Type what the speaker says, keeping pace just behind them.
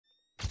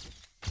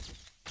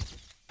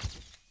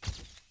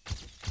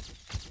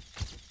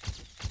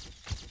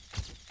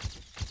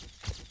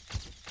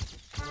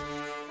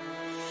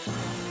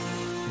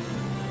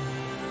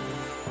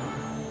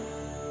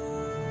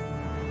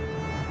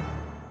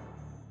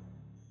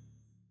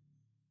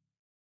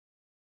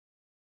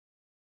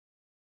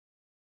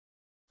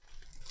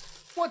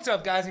What's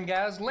up, guys and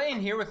gals? Lane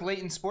here with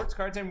Layton Sports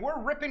Cards, and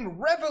we're ripping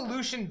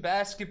Revolution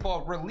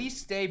Basketball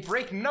Release Day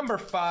break number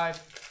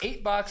 5,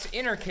 8-box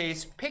inner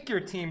case. Pick your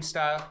team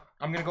style.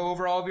 I'm gonna go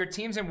over all of your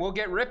teams and we'll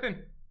get ripping.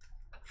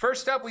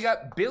 First up, we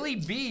got Billy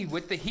B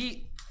with the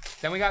Heat.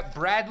 Then we got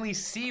Bradley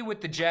C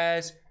with the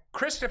Jazz,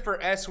 Christopher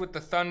S with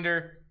the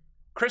Thunder,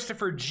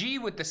 Christopher G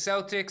with the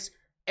Celtics,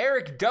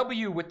 Eric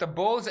W with the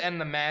Bulls and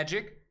the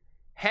Magic,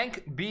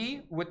 Hank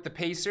B with the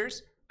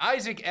Pacers,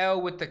 Isaac L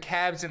with the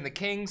Cavs and the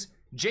Kings,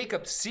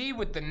 Jacob C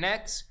with the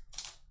Nets,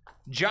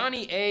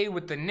 Johnny A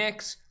with the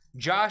Knicks,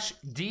 Josh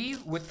D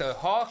with the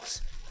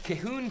Hawks,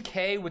 Cahoon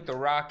K with the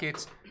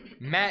Rockets,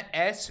 Matt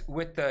S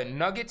with the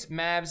Nuggets,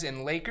 Mavs,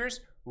 and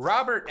Lakers,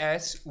 Robert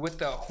S with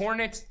the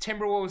Hornets,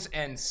 Timberwolves,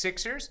 and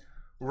Sixers,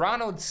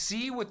 Ronald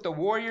C with the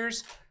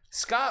Warriors,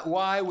 Scott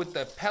Y with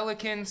the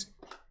Pelicans,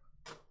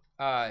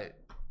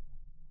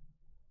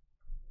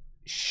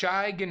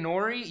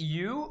 Shigenori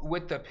U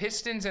with the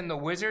Pistons and the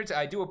Wizards.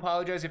 I do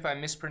apologize if I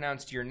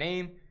mispronounced your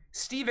name.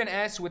 Stephen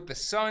S with the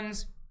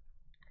Suns,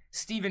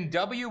 Stephen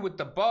W with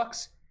the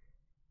Bucks,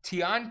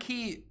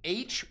 Tianki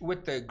H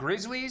with the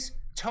Grizzlies,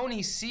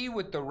 Tony C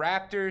with the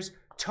Raptors,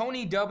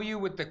 Tony W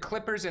with the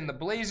Clippers and the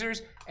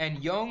Blazers,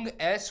 and Young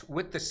S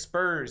with the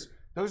Spurs.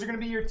 Those are going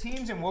to be your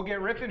teams, and we'll get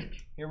ripping.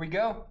 Here we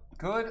go.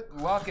 Good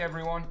luck,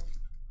 everyone.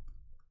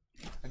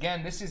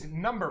 Again, this is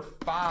number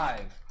 5.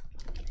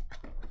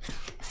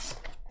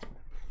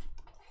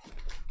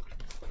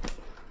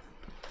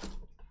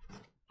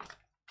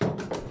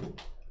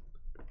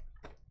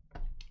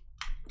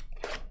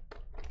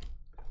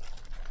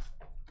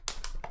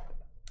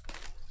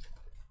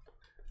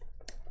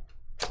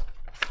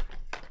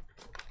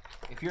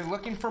 If you're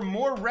looking for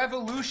more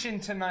Revolution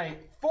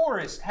tonight,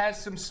 Forrest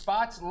has some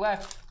spots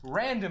left,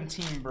 random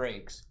team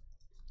breaks,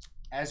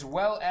 as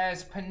well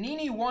as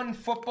Panini 1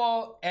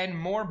 football and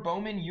more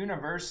Bowman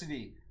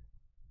University.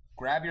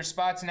 Grab your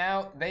spots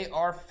now. They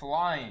are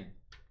flying.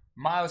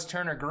 Miles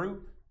Turner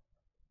Group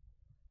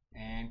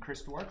and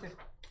Chris Duarte.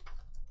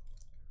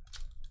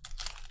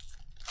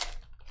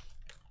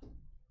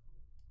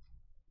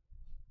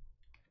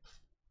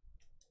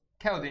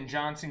 Keldon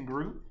Johnson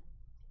Group.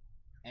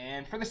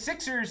 And for the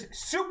Sixers,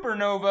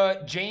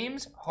 Supernova,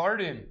 James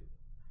Harden.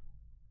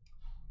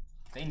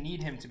 They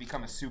need him to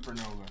become a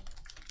supernova.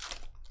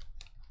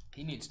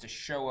 He needs to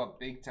show up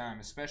big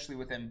time, especially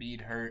with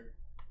Embiid hurt.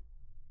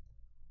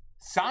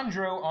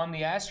 Sandro on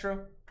the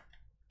Astro.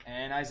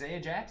 And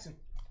Isaiah Jackson.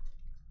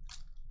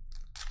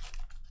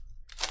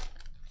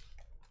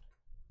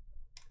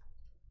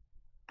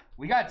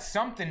 We got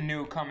something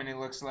new coming, it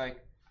looks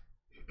like.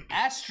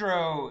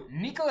 Astro,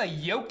 Nikola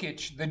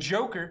Jokic, the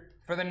Joker,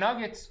 for the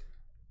Nuggets.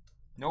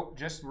 Nope,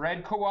 just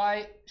red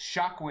Kawhi,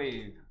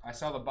 Shockwave. I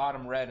saw the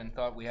bottom red and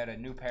thought we had a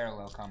new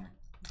parallel coming.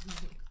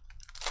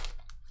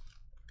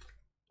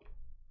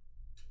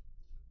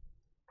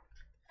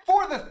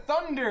 For the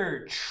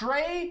Thunder,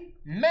 Trey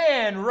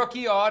Mann,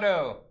 rookie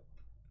auto.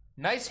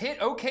 Nice hit,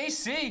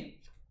 OKC.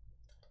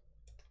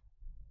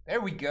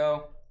 There we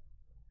go.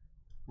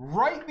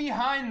 Right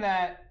behind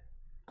that,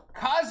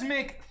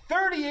 Cosmic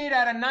 38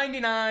 out of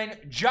 99,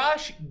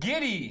 Josh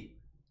Giddey.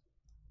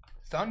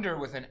 Thunder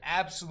with an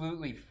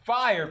absolutely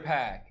fire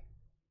pack.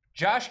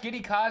 Josh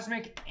Giddey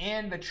Cosmic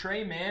and the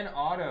Trey Mann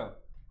auto.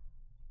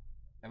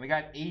 Then we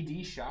got AD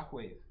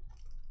Shockwave.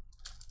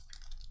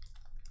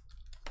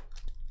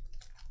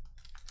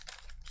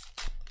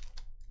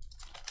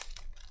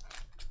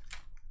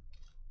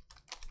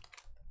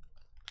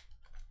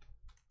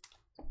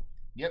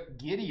 Yep,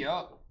 giddy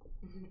up.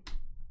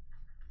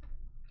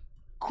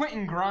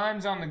 Quentin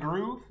Grimes on the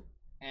Groove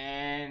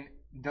and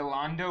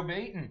Delando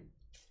Bayton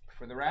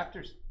for the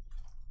Raptors.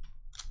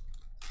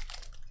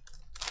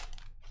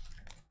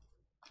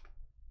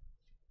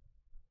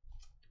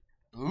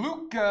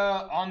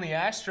 Luka on the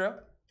Astro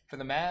for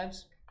the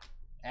Mavs.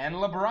 And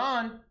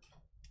LeBron.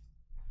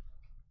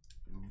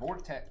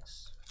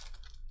 Vortex.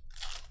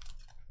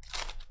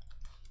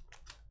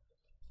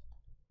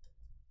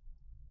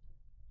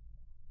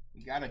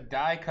 We got a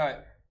die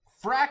cut.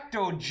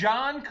 Fractal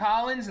John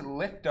Collins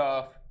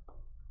Liftoff.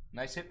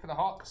 Nice hit for the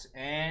Hawks.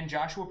 And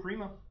Joshua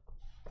Primo.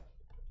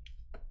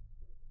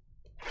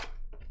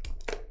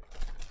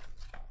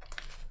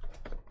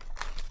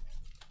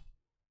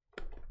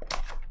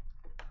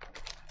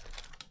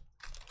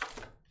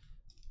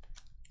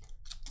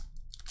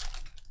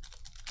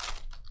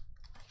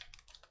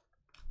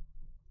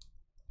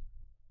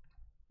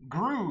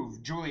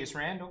 Groove, Julius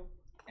Randle,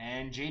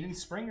 and Jaden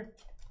Springer.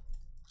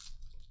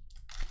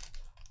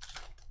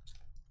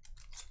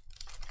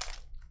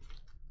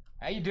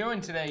 How you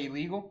doing today,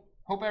 Illegal?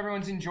 Hope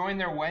everyone's enjoying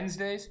their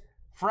Wednesdays.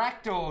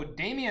 Fractal,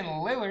 Damian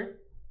Lillard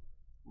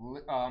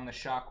on the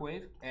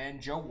Shockwave, and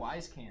Joe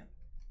Wieskamp.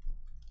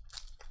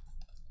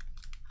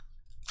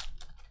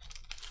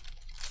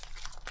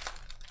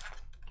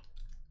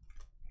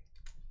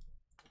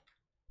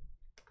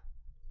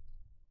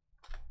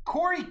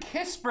 Corey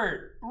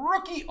Kispert,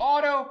 rookie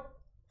auto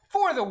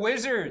for the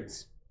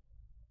Wizards.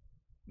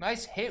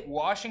 Nice hit,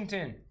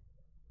 Washington.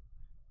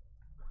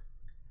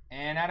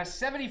 And out of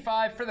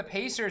 75 for the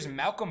Pacers,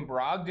 Malcolm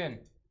Brogdon.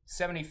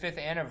 75th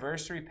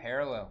anniversary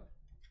parallel.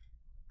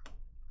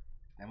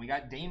 And we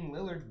got Dame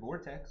Lillard,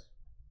 Vortex.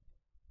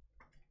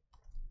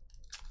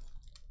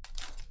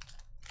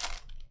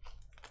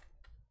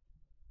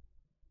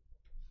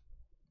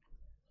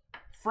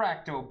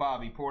 Fractal,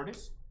 Bobby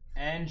Portis.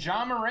 And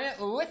John Morant,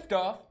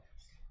 Liftoff.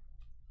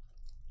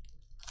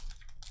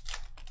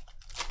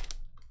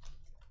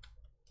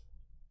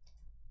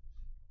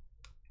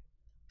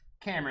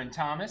 Cameron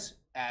Thomas,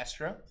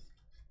 Astro.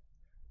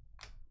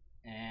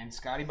 And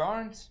Scotty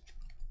Barnes.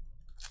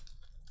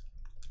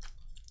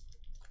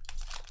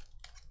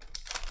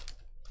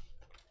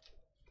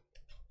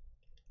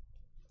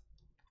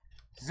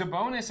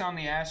 Sabonis on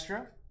the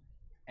Astro.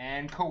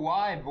 And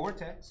Kawhi,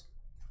 Vortex.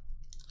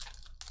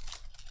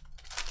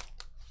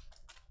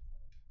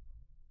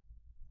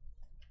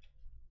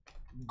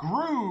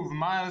 Groove,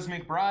 Miles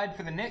McBride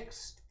for the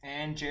Knicks.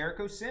 And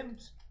Jericho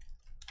Sims.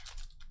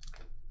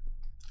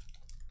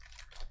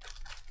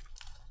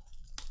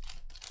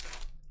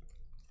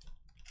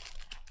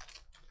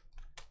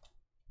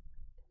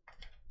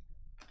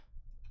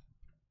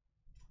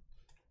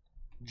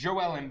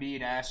 Joel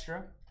Embiid,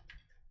 Astro.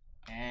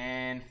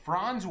 And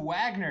Franz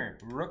Wagner,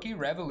 Rookie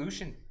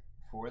Revolution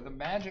for the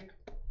Magic.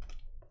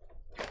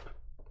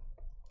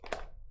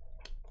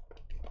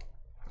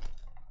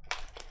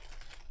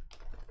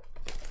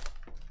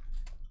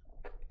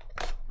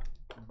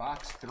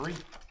 Box 3.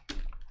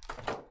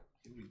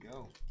 Here we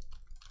go.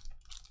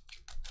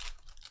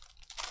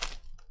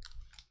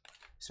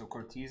 So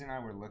Cortez and I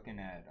were looking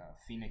at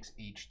Phoenix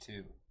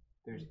H2.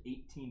 There's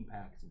 18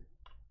 packs in it.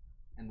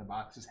 And the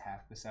box is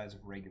half the size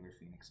of regular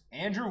Phoenix.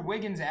 Andrew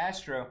Wiggins,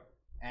 Astro.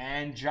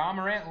 And John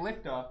Morant,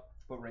 Liftoff.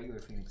 But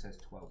regular Phoenix has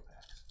 12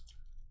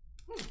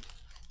 packs.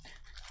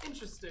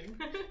 Interesting.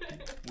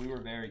 We were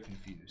very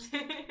confused.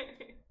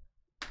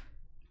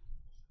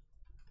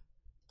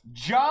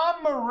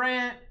 John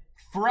Morant,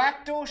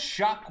 Fractal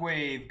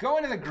Shockwave.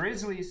 Going to the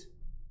Grizzlies.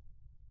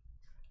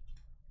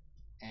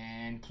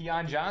 And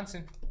Keon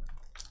Johnson.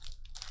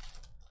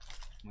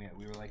 Yeah,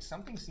 we were like,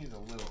 something seems a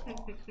little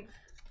off.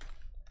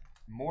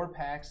 More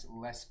packs,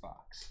 less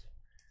box.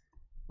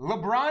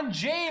 LeBron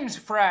James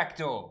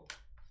Fractal.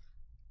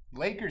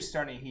 Lakers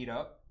starting to heat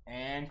up.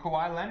 And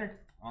Kawhi Leonard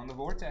on the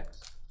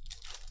Vortex.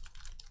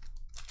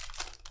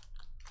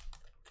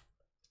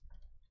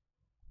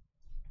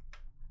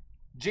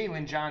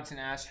 Jalen Johnson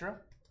Astro.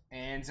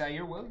 And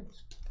Zaire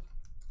Williams.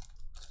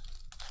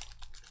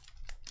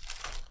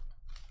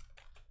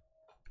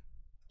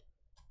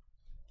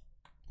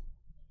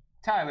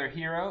 Tyler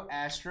Hero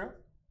Astro.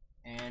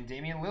 And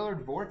Damian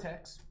Lillard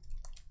Vortex.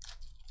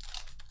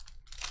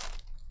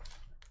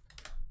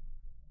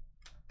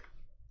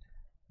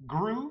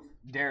 Groove,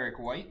 Derek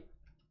White,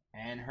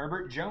 and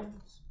Herbert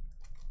Jones.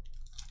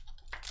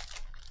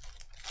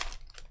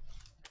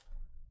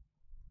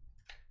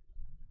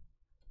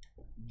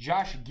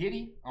 Josh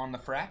Giddey on the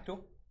Fractal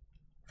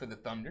for the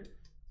Thunder,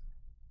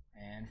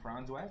 and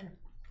Franz Wagner.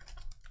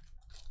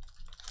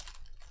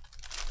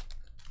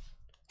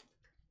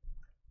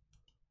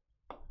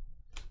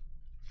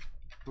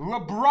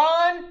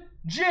 LeBron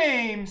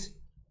James,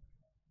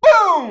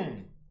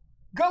 boom!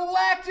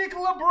 Galactic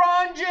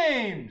LeBron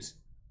James.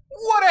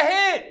 What a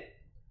hit!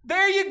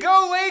 There you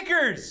go,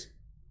 Lakers!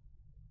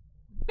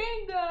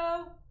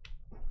 Bingo!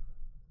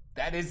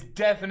 That is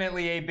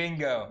definitely a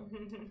bingo.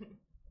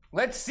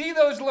 Let's see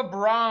those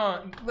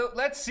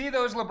Let's see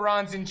those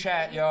LeBrons in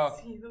chat, y'all.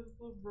 See those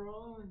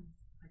LeBrons.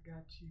 I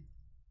got you.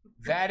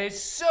 That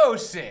is so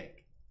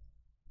sick.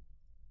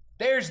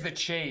 There's the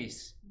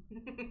chase.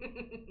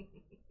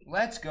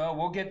 Let's go.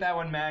 We'll get that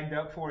one magged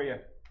up for you.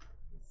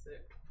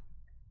 Sick.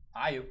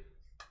 Ayu.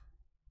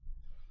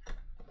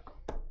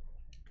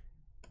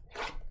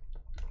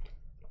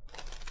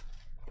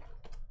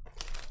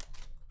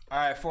 All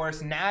right,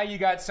 Forrest, now you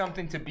got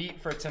something to beat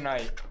for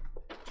tonight.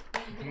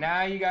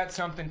 Now you got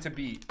something to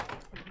beat.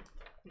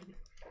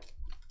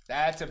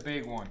 That's a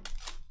big one.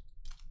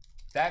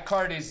 That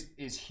card is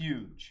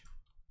huge.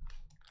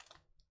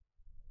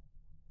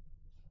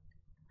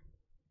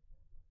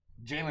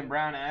 Jaylen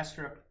Brown,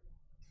 Astro.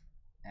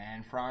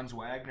 And Franz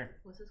Wagner.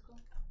 What's this called?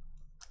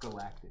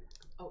 Galactic.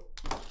 Oh.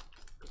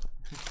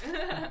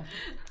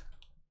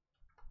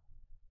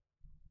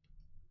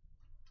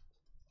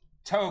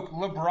 Toke,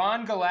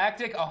 LeBron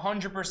Galactic,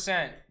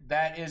 100%.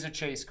 That is a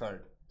chase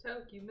card.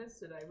 Toke, you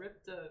missed it. I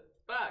ripped a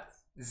box.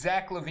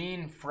 Zach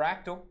LaVine,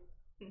 Fractal.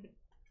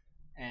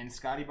 And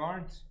Scotty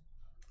Barnes.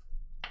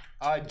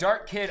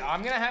 Dark Kid,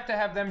 I'm going to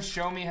have them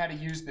show me how to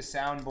use the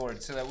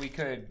soundboard so that we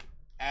could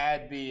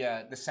add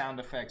the sound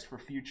effects for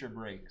future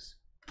breaks.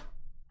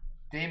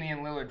 Damian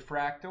Lillard,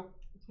 Fractal.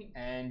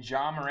 And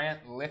John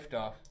Morant,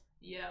 Liftoff.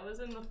 Yeah, I was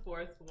in the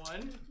fourth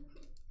one.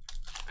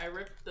 I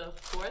ripped the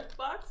fourth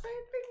box,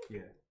 I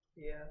think? Yeah.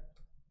 Yeah.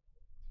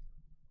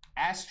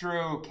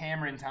 Astro,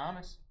 Cameron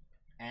Thomas.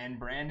 And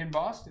Brandon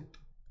Boston.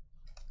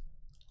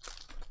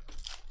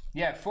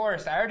 Yeah,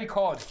 Forrest, I already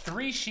called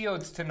 3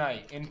 shields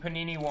tonight in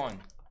Panini 1.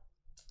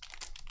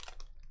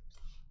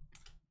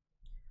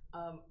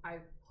 I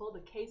pulled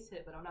a case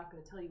hit, but I'm not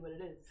going to tell you what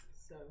it is.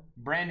 So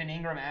Brandon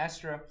Ingram,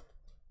 Astro.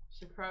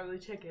 Should probably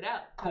check it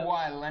out.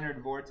 Kawhi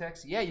Leonard,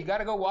 Vortex. Yeah, you got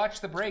to go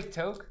watch the break,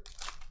 Toke.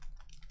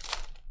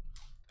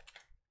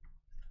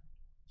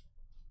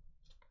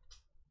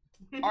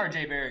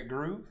 RJ Barrett,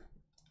 Groove.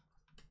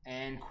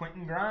 And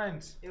Quentin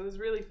Grimes. It was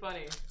really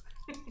funny.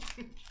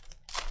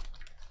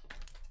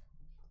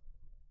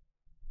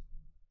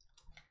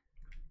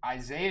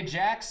 Isaiah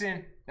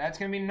Jackson. That's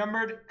going to be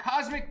numbered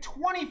Cosmic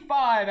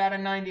 25 out of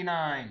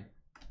 99.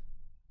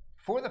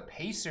 For the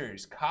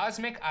Pacers,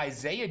 Cosmic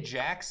Isaiah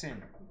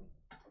Jackson.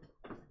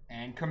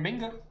 And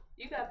Kuminga.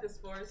 You got this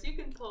for us. You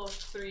can pull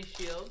 3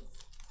 shields.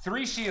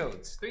 3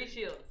 shields. 3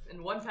 shields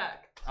in 1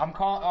 pack. I'm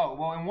calling. Oh,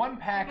 well, in 1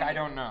 pack, I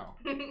don't know.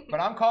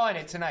 But I'm calling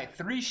it tonight.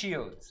 3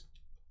 shields.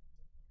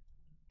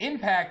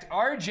 Impact,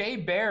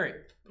 RJ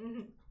Barrett.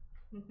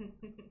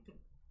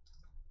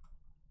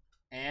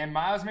 And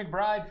Miles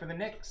McBride for the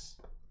Knicks.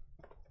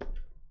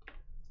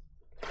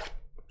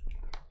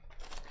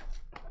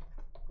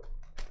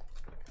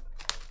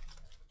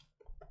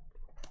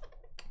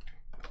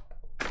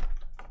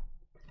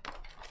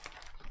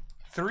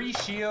 Three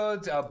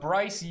shields,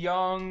 Bryce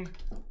Young.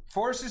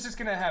 Forrest is just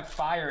going to have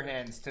fire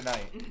hands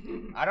tonight.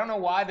 I don't know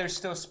why there's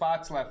still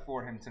spots left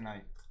for him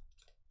tonight.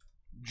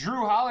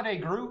 Drew Holiday,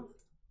 Groove.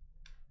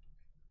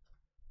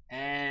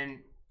 And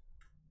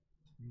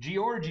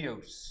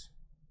Georgios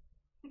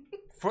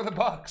for the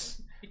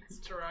Bucks.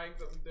 He's trying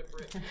something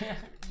different.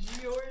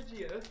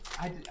 Georgios.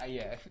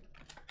 Yeah.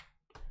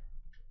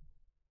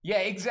 Yeah,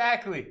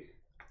 exactly.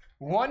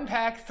 1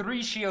 pack,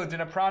 3 shields,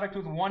 and a product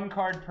with 1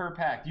 card per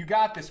pack. You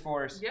got this,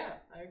 Forrest. Yeah,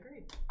 I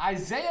agree.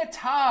 Isaiah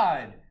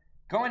Todd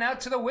going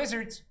out to the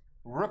Wizards.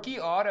 Rookie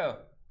auto.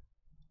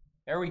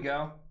 There we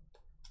go.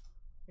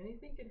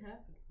 Anything can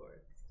happen for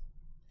us.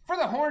 For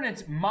the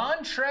Hornets,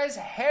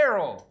 Montrezl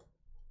Harrell.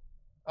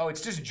 Oh,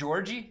 it's just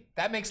Georgie?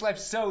 That makes life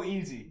so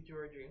easy.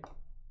 Georgie.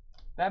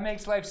 That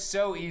makes life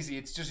so easy.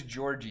 It's just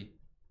Georgie.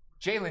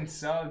 Jalen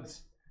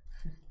Suggs.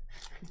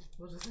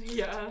 We'll just,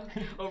 yeah,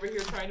 over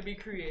here trying to be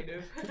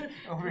creative.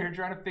 Over here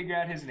trying to figure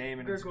out his name.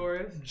 And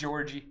Gregorius.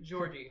 Georgie.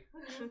 Georgie.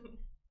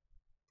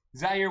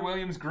 Zaire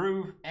Williams,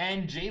 Groove,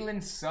 and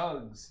Jalen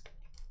Suggs.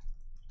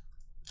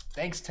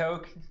 Thanks,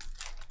 Toke.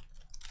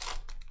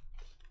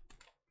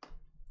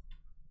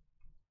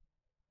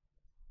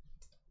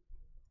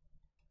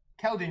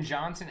 Keldon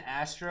Johnson,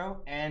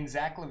 Astro, and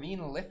Zach LaVine,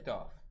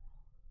 Liftoff.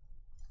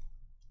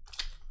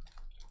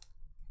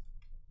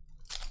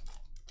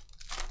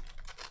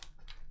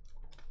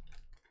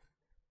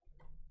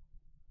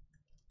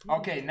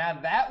 Okay, now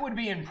that would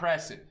be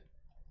impressive.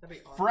 That'd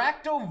be awesome.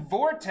 Fractal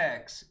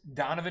Vortex,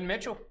 Donovan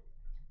Mitchell.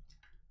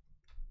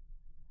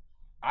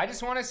 I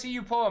just want to see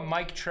you pull a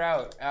Mike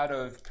Trout out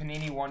of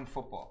Panini One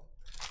Football.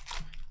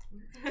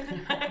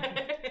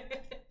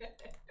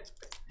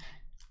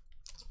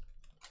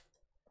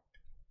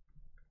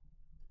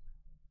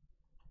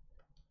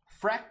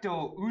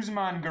 Fractal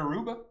Usman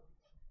Garuba.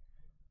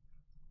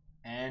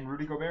 And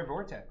Rudy Gobert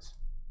Vortex.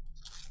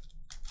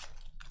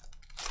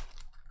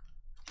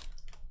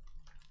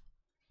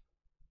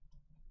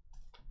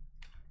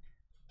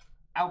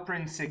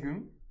 Alperen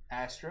Sengun,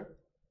 Astro,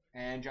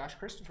 and Josh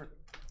Christopher.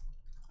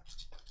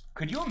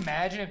 Could you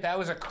imagine if that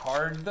was a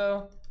card,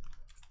 though?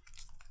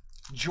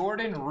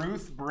 Jordan,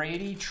 Ruth,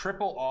 Brady,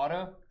 triple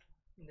auto.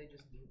 They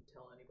just didn't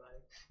tell anybody.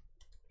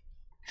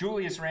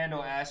 Julius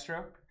Randle,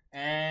 Astro,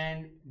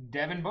 and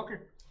Devin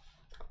Booker.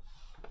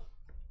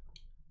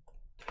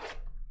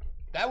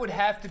 That would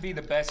have to be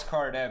the best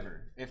card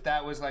ever if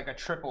that was like a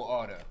triple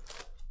auto.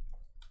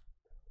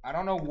 I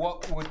don't know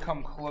what would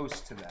come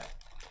close to that.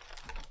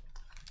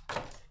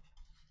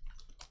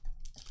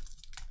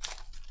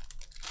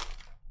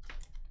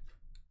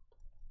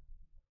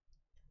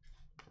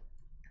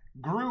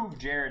 Groove,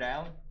 Jared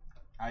Allen,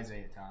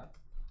 Isaiah Todd.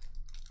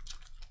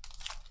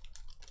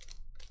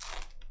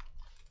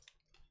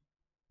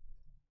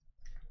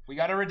 We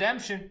got a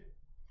redemption.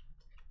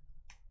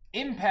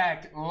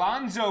 Impact,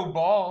 Lonzo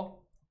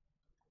Ball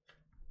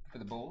for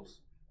the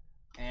Bulls.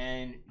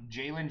 And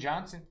Jalen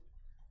Johnson.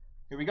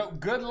 Here we go.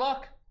 Good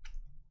luck.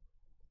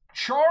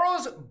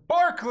 Charles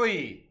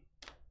Barkley.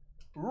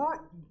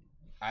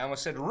 I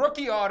almost said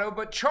rookie auto,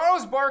 but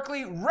Charles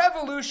Barkley,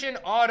 Revolution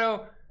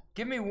auto.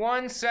 Give me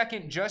 1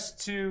 second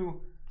just to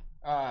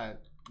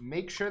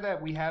make sure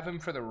that we have him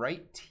for the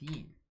right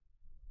team.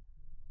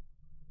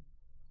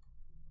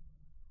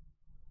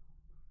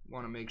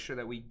 Want to make sure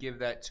that we give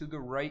that to the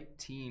right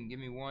team. Give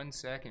me 1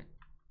 second.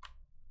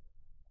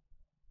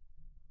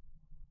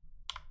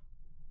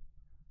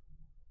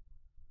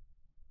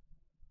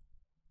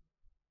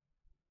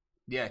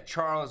 Yeah,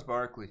 Charles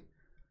Barkley.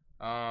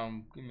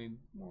 Give me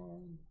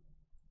 1.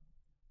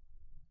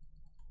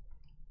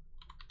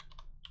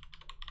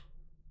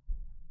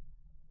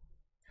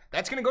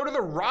 That's going to go to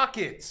the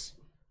Rockets.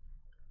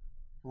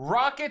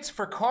 Rockets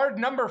for card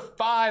number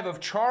 5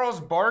 of Charles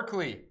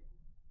Barkley.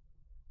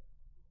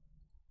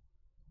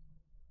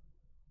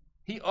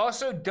 He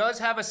also does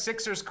have a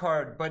Sixers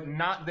card, but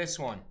not this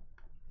one.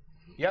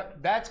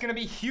 Yep, that's going to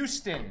be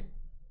Houston.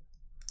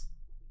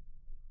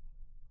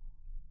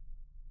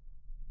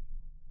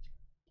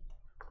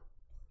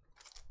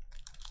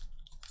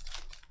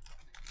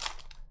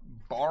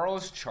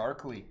 Charles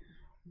Charkley.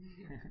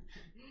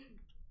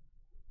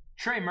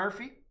 Trey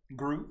Murphy,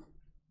 Groove,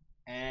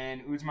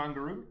 and Usman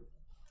Garuba.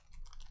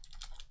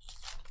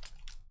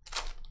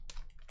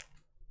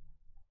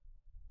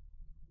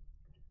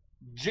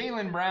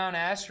 Jaylen Brown,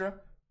 Astra,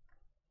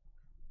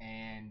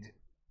 and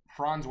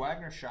Franz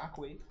Wagner,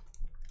 Shockwave.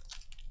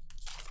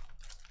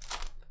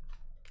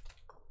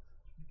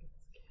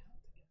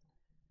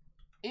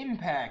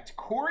 Impact,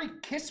 Corey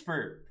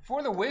Kispert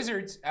for the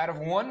Wizards out of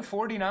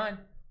 149.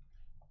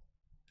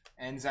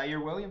 And Zaire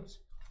Williams.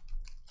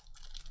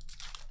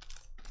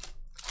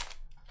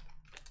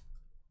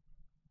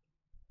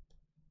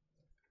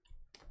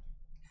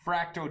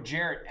 Fractal,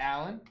 Jarrett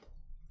Allen.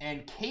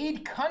 And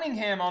Cade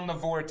Cunningham on the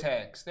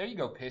Vortex. There you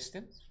go,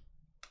 Pistons.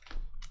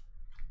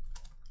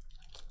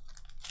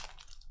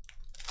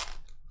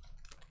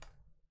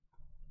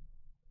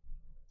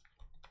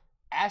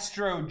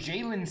 Astro,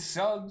 Jalen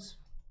Suggs.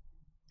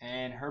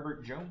 And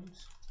Herbert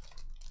Jones.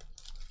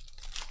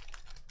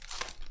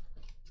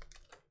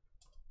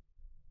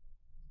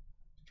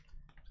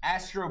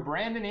 Astro,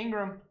 Brandon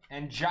Ingram,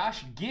 and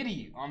Josh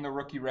Giddey on the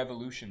Rookie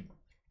Revolution.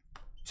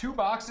 2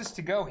 boxes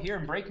to go here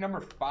in break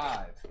number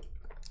 5.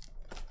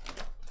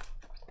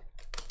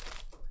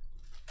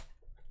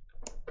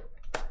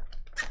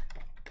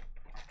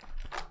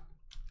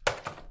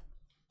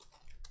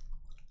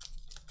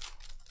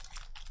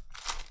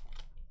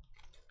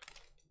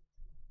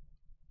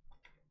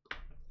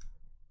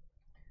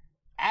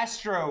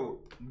 Astro,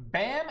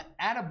 Bam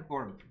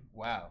Adebayo,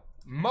 wow.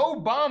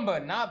 Mo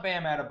Bamba, not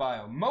Bam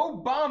Adebayo.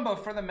 Mo Bamba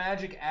for the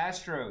Magic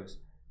Astros.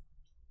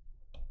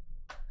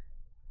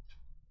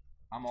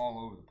 I'm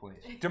all over the place.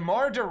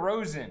 DeMar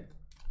DeRozan.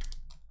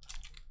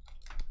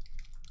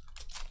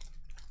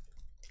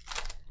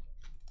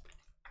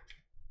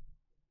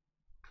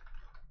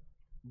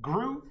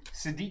 Groove,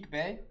 Sadiq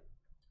Bey,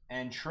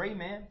 and Trey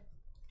Mann.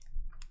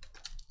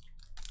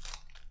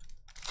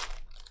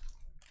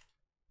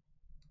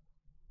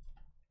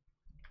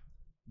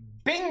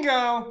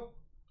 Bingo!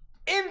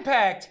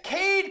 Impact,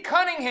 Cade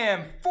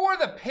Cunningham for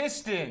the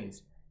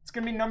Pistons. It's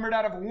going to be numbered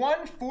out of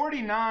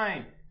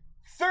 149.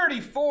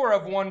 34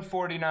 of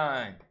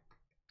 149.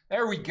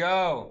 There we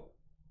go.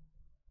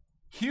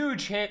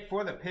 Huge hit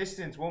for the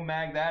Pistons. We'll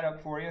mag that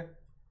up for you.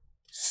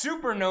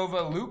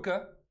 Supernova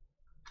Luka.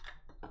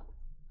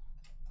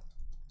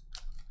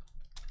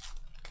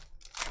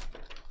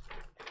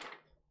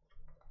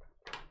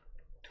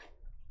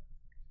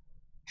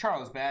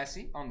 Charles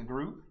Bassey on the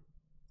Groove.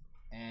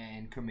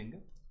 And Kuminga.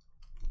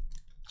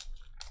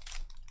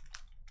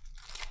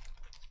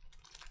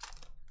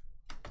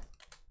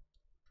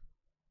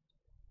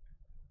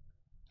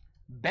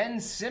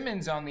 Ben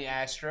Simmons on the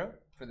Astro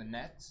for the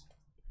Nets.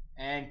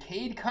 And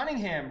Cade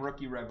Cunningham,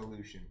 Rookie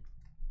Revolution.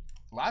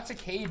 Lots of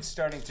Cades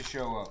starting to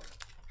show up.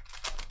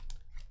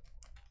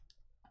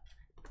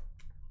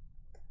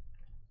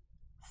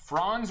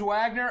 Franz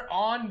Wagner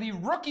on the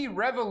Rookie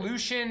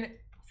Revolution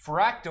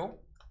Fractal.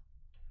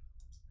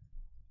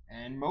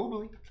 And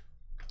Mobley.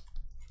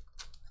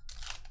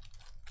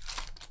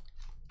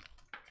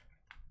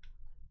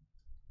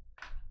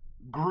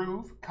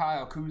 Groove,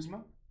 Kyle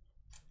Kuzma.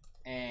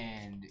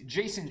 And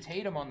Jason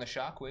Tatum on the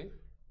Shockwave.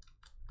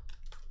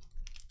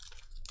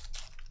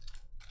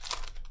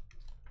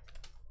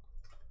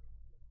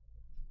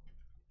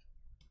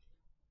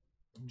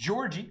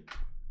 Georgie,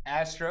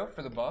 Astro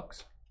for the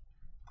Bucks.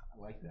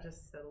 I like that.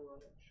 Just settle on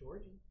it,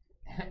 Georgie.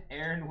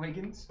 Aaron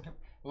Wiggins.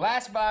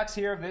 Last box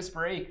here of this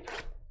break.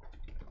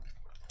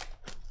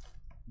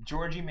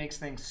 Georgie makes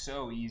things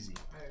so easy.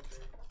 I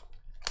agree.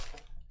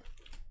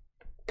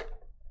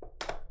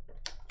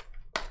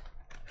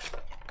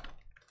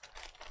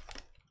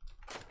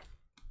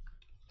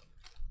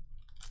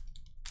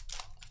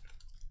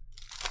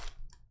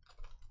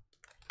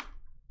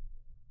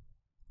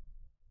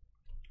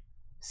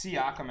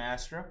 Siakam,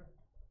 Astra,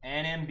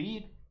 and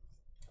Embiid.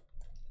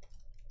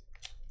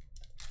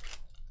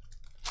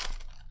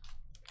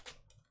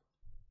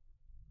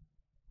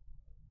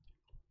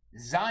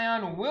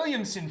 Zion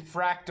Williamson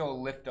Fractal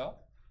Liftoff,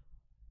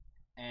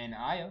 and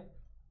Io.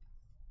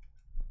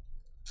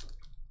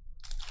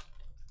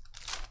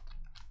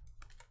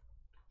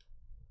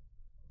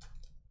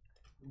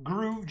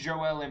 Groove,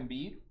 Joel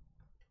Embiid,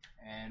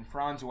 and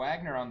Franz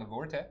Wagner on the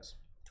Vortex.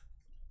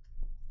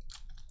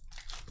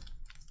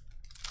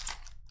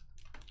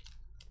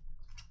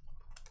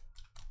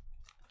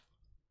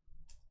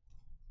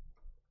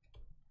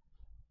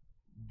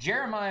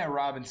 Jeremiah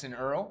Robinson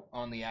Earl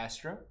on the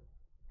Astro,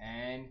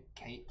 and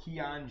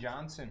Keon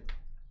Johnson.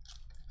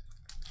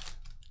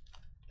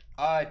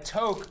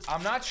 Toke,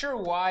 I'm not sure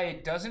why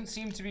it doesn't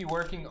seem to be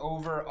working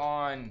over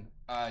on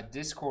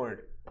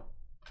Discord.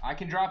 I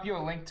can drop you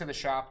a link to the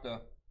shop though.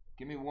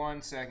 Give me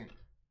 1 second.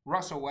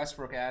 Russell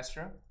Westbrook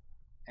Astro,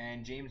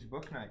 and James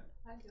Booknight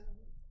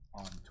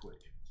on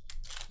Twitch.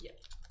 Yeah.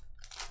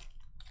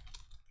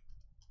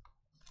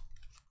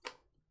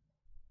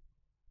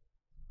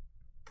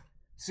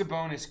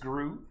 Sabonis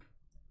Groove,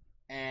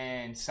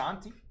 and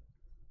Santi.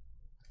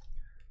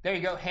 There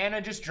you go.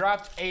 Hannah just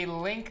dropped a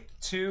link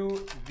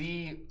to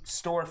the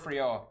store for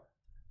y'all.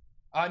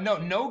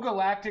 No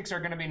Galactics are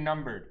going to be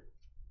numbered.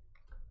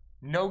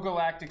 No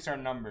Galactics are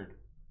numbered.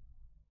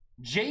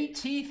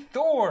 JT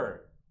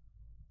Thor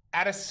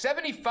out of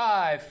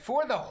 75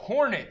 for the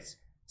Hornets.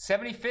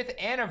 75th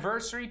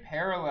anniversary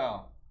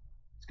parallel.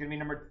 It's going to be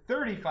number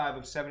 35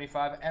 of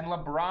 75. And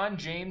LeBron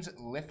James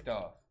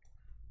liftoff.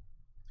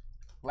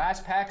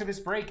 Last pack of this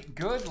break.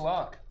 Good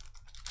luck.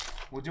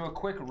 We'll do a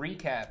quick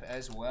recap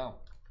as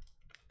well.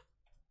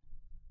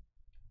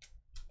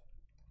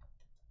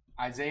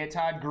 Isaiah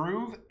Todd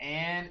Groove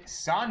and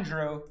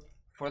Sandro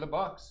for the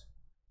Bucks.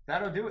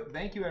 That'll do it.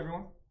 Thank you,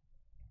 everyone.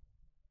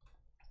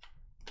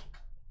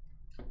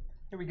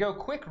 Here we go.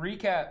 Quick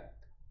recap.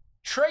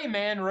 Trey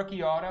Mann,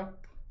 rookie auto.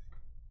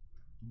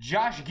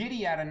 Josh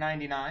Giddey out of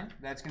 99.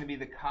 That's going to be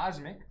the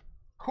Cosmic.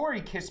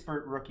 Corey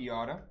Kispert, rookie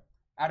auto.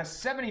 Out of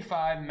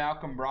 75,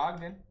 Malcolm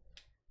Brogdon.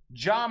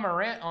 Ja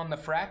Morant on the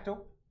Fractal.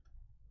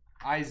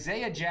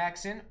 Isaiah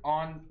Jackson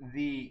on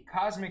the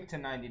Cosmic to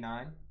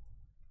 99.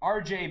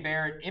 RJ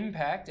Barrett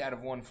Impact out of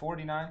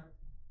 149.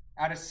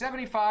 Out of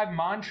 75,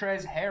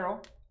 Montrezl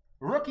Harrell.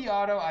 Rookie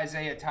auto,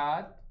 Isaiah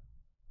Todd.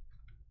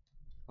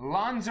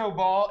 Lonzo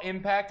Ball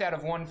Impact out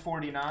of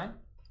 149.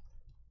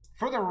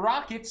 For the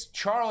Rockets,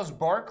 Charles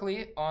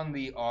Barkley on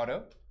the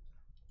auto.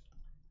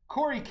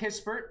 Corey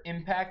Kispert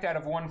Impact out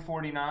of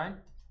 149.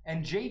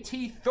 And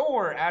JT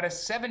Thor out of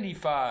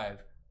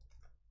 75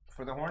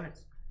 for the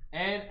Hornets.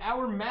 And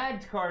our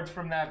magged cards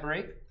from that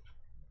break.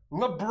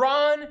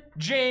 LeBron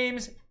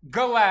James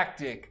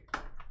Galactic.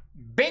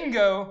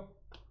 Bingo.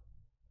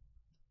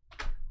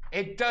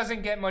 It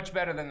doesn't get much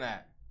better than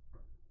that.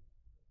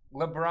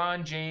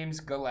 LeBron James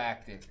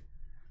Galactic.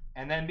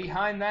 And then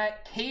behind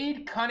that,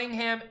 Cade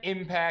Cunningham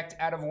Impact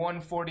out of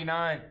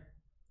 149.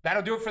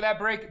 That'll do it for that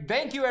break.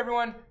 Thank you,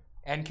 everyone,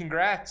 and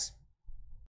congrats.